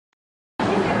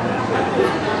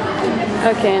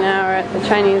Okay, now we're at the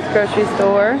Chinese grocery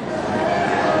store,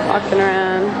 walking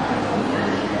around,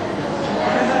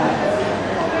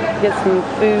 get some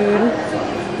food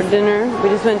for dinner. We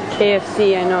just went to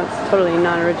KFC. I know it's totally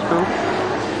not original,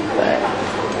 but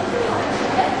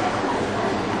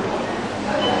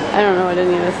I don't know what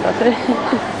any of this stuff is.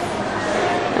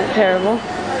 Not terrible.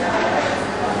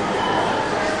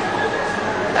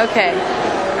 Okay,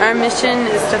 our mission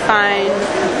is to find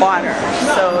water,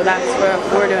 so that's what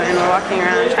we're doing. We're walking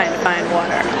around trying to find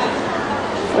water.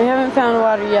 We haven't found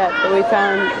water yet, but we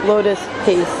found lotus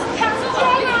paste.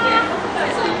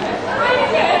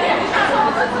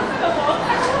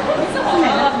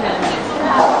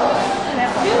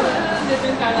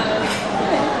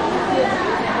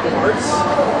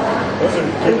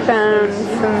 We found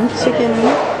some chicken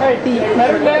feet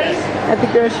at the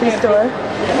grocery store.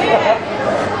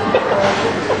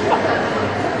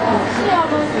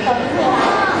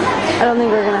 I don't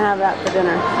think we're going to have that for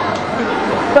dinner.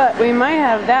 But we might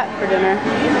have that for dinner.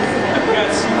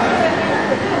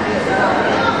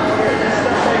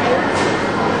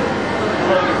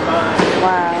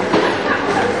 Wow.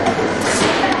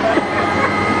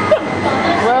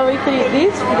 Well, we could eat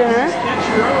these for dinner.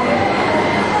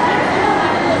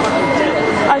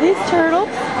 Are these turtles?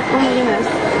 Oh my goodness.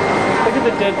 Look at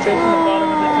the dead fish in the bottom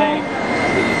of the tank.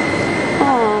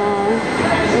 Aww.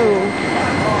 Ooh.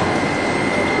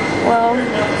 Well,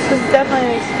 this is definitely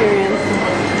an experience.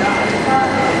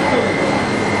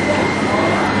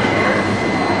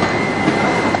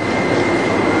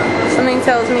 Something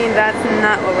tells me that's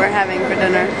not what we're having for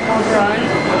dinner.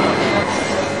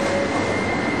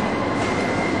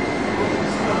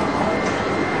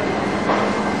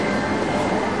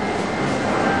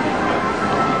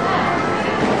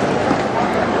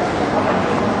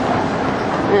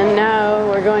 And now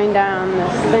we're going down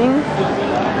this thing.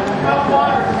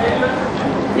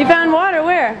 You found water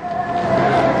where?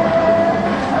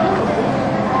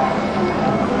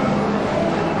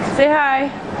 Say hi.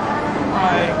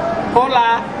 Hi.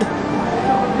 Hola.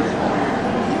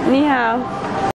 Ni hao.